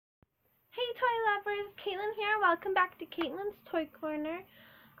toy lovers, Caitlin here. Welcome back to Caitlin's Toy Corner.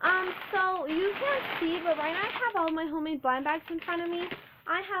 So you can't see, but right now I have all my homemade blind bags in front of me.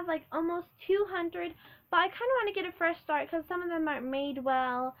 I have like almost 200, but I kind of want to get a fresh start because some of them aren't made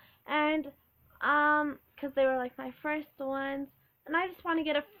well, and because they were like my first ones, and I just want to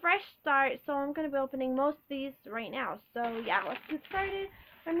get a fresh start. So I'm gonna be opening most of these right now. So yeah, let's get started.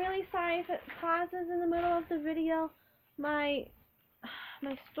 I'm really sorry if it pauses in the middle of the video. My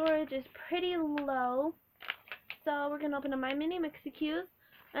storage is pretty low, so we're gonna open up my mini Mixie Q's,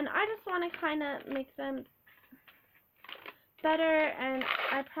 and I just want to kind of make them better, and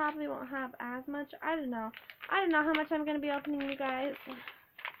I probably won't have as much. I don't know how much I'm gonna be opening, you guys.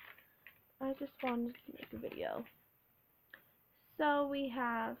 I just wanted to make a video. So we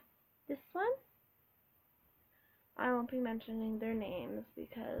have this one. I won't be mentioning their names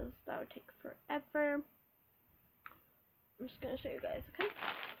because that would take forever. I'm just going to show you guys, okay?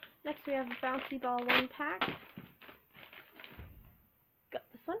 Next we have a Bouncy Ball 1-pack. Got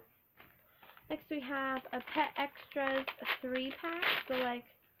this one. Next we have a Pet Extras 3-pack. So like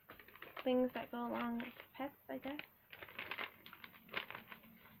things that go along with pets, I guess.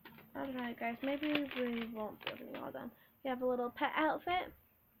 I don't know, guys. Maybe we won't be opening all of them. We have a little pet outfit,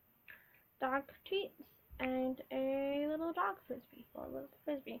 dog treats, and a little dog frisbee. Well, a little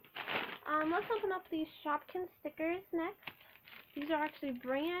frisbee. Let's open up these Shopkins stickers next. These are actually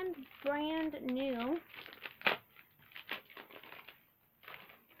brand new.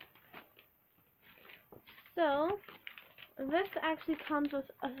 So this actually comes with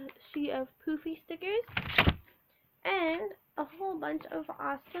a sheet of poofy stickers and a whole bunch of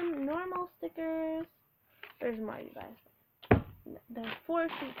awesome normal stickers. There's more, you guys. There's 4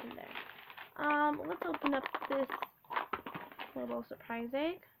 sheets in there. Let's open up this little surprise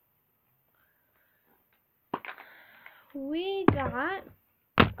egg. We got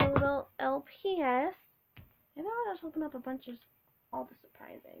a little LPS. Maybe I'll just open up a bunch of all the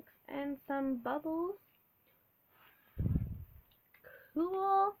surprise eggs. And some bubbles.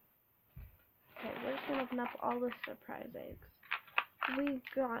 Cool. Okay, we're just going to open up all the surprise eggs. We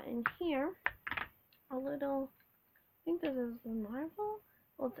got in here a little, I think this is a Marvel.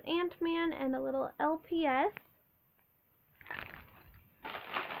 Well, it's Ant-Man and a little LPS.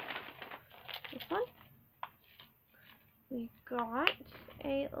 This one. We got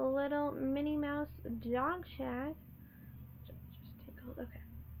a little Minnie Mouse dog tag. Just take a hold. Okay.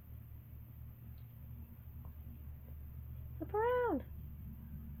 Flip around.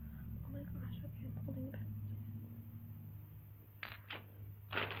 Oh my gosh. Okay, I'm holding it back.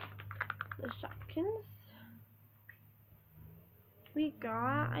 The Shopkins. We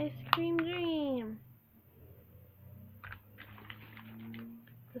got Ice Cream Dream.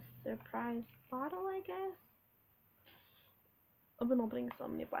 The surprise bottle, I guess. I've been opening so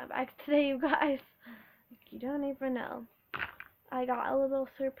many blind bags today, you guys. You don't even know. I got a little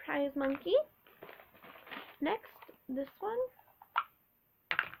surprise monkey. Next, this one.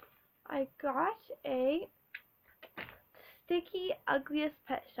 I got a Sticky Ugliest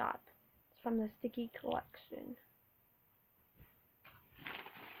Pet Shop. It's from the Sticky Collection.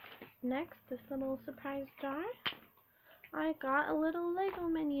 Next, this little surprise jar. I got a little Lego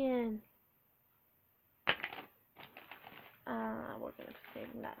minion. We're going to be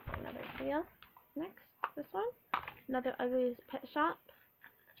saving that for another video. Next, this one. Another Ugliest Pet Shop.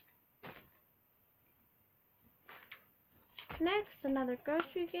 Next, another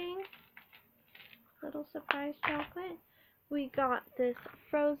Grocery Gang. Little surprise chocolate. We got this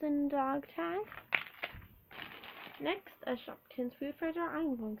Frozen dog tag. Next, a Shopkins food fridge.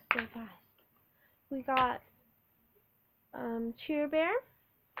 I'm going so fast. We got Cheer Bear.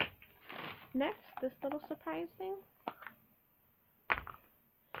 Next, this little surprise thing.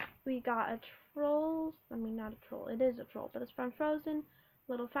 We got a Trolls, I mean not a troll, it is a troll, but it's from Frozen,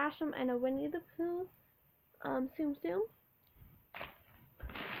 little Fashion, and a Winnie the Pooh, Tsum Tsum.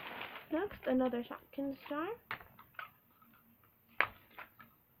 Next, another Shopkins jar.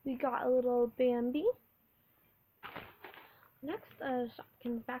 We got a little Bambi. Next, a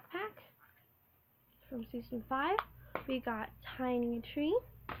Shopkins backpack from season 5. We got Tiny Tree.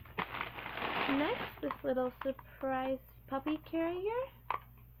 Next, this little surprise puppy carrier.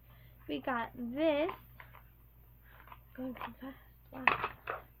 We got this, going so fast,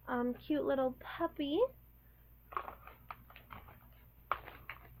 wow, cute little puppy.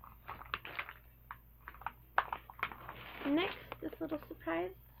 Next, this little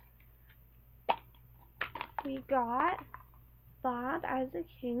surprise, we got Bob as a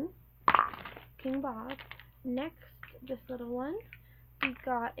king, King Bob. Next, this little one, we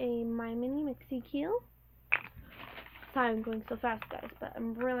got a My Mini Mixie Q. Sorry I'm going so fast, guys, but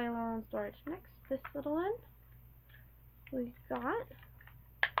I'm really low on storage. Next, this little one. We got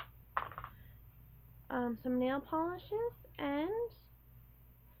some nail polishes and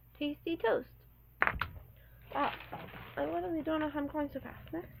tasty toast. Oh, I literally don't know how I'm going so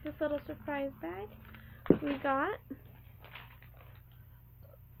fast. Next, this little surprise bag. We got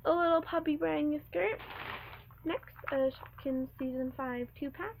a little puppy brand new skirt. Next, a Shopkins Season 5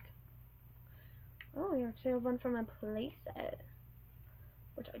 2-pack. Oh, we actually have one from a playset,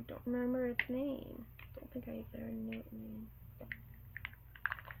 which I don't remember its name. Don't think I ever knew its name.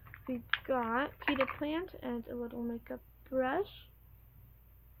 We got Peter Plant and a little makeup brush.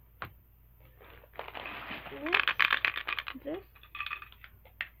 Next, this.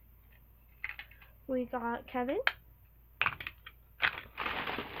 We got Kevin.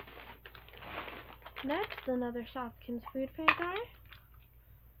 Next, another Shopkins food fair guy.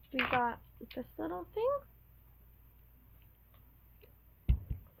 We got this little thing.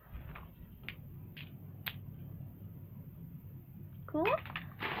 Cool.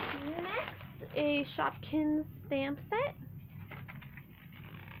 Next, a Shopkins stamp set.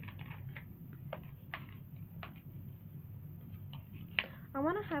 I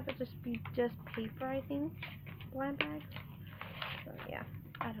want to have it just be just paper, I think, blind bags. So yeah,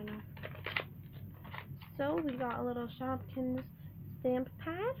 I don't know. So we got a little Shopkins stamp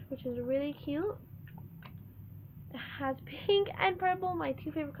pad, which is really cute. It has pink and purple, my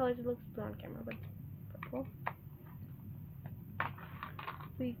two favorite colors. It looks blue on camera, but purple.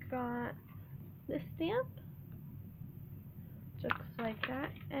 We got this stamp, looks like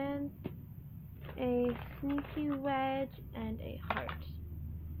that, and a sneaky wedge and a heart.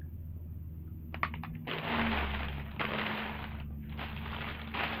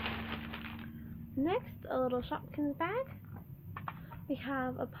 Next, a little Shopkins bag. We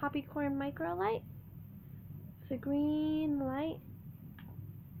have a Poppycorn micro light. It's a green light.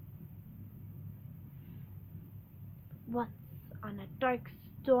 Once on a dark,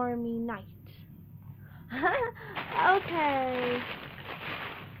 stormy night. Okay.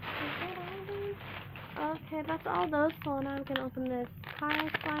 Okay, that's all those. So now I'm gonna open this Kyle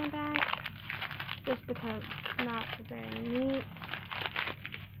slime bag, just because it's not very neat.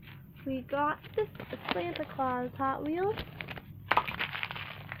 We got this Santa Claus Hot Wheels.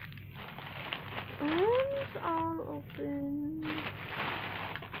 And I'll open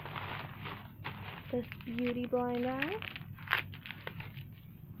this beauty blind eye.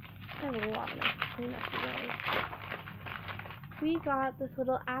 I have a lot of them to clean up today. We got this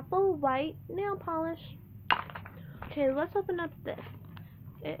little apple white nail polish. Okay, let's open up this.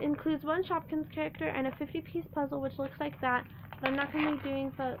 It includes one Shopkins character and a 50-piece puzzle, which looks like that. But I'm not going to be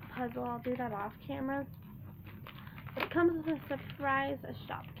doing the puzzle. I'll do that off camera. It comes with a surprise at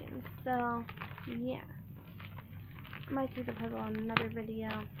Shopkins. So, yeah. Might do the puzzle on another video.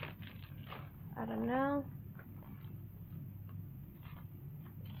 I don't know.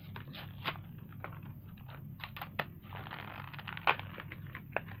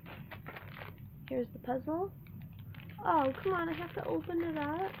 Here's the puzzle. Oh, come on, I have to open it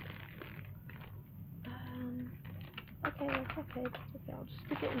up. Okay, that's okay. That's okay. I'll just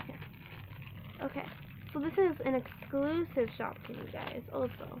stick it in here. Okay. So this is an exclusive Shopkins, guys.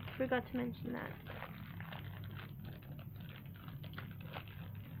 Also, forgot to mention that.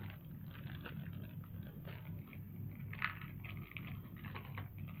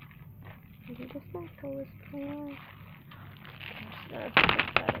 Is it just not pull this thing off?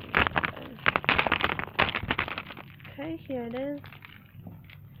 Okay, here it is.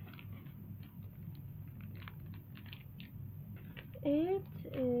 It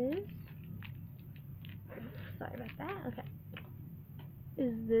is. Sorry about that. Okay.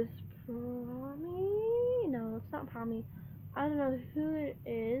 Is this Promi? No, it's not Promi. I don't know who it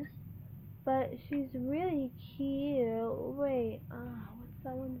is, but she's really cute. Wait, what's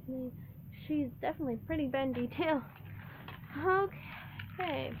that one's name? She's definitely pretty bendy too.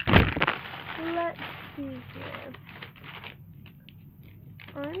 Okay. Let's see here.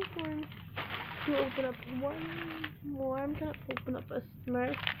 I'm going to open up one more. I'm going to open up a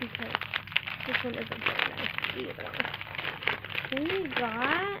Smurf because this one isn't very nice either. We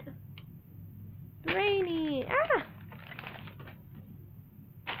got Rainy. Ah!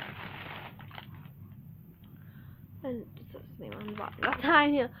 And just his name on the bottom. That's how I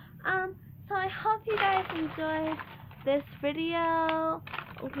knew. So I hope you guys enjoyed this video,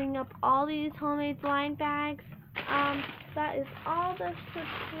 opening up all these homemade blind bags. That is all the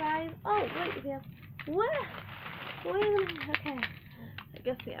surprise. Oh, wait, we have, what? Wait a minute, okay. I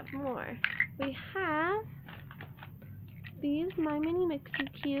guess we have more. We have these My Mini Mixie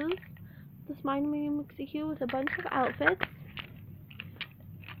Cubes. this Mind Medium Mixie here with a bunch of outfits.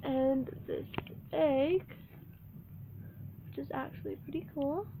 And this egg, which is actually pretty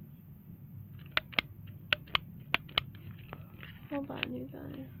cool. Hold on, you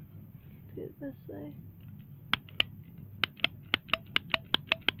guys. Do it this way.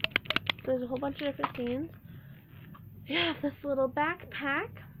 There's a whole bunch of different scenes. You have this little backpack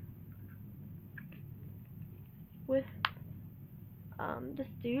with this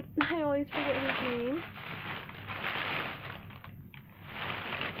dude. I always forget his name.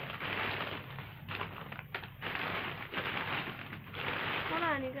 Hold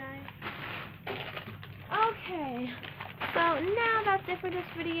on, you guys. Okay, so now that's it for this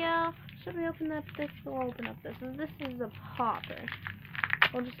video. Should we open up this? We'll open up this. This is a popper.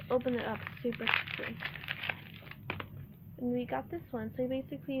 We'll just open it up super quickly. And we got this one. So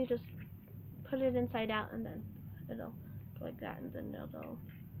basically you just put it inside out and then it'll go like that and then it'll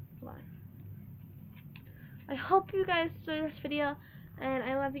fly. I hope you guys enjoyed this video and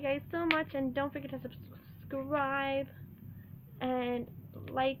I love you guys so much, and don't forget to subscribe and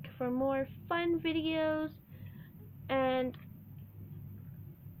like for more fun videos, and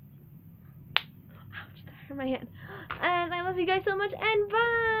ouch, that hurt my hand. And I love you guys so much, and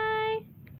bye!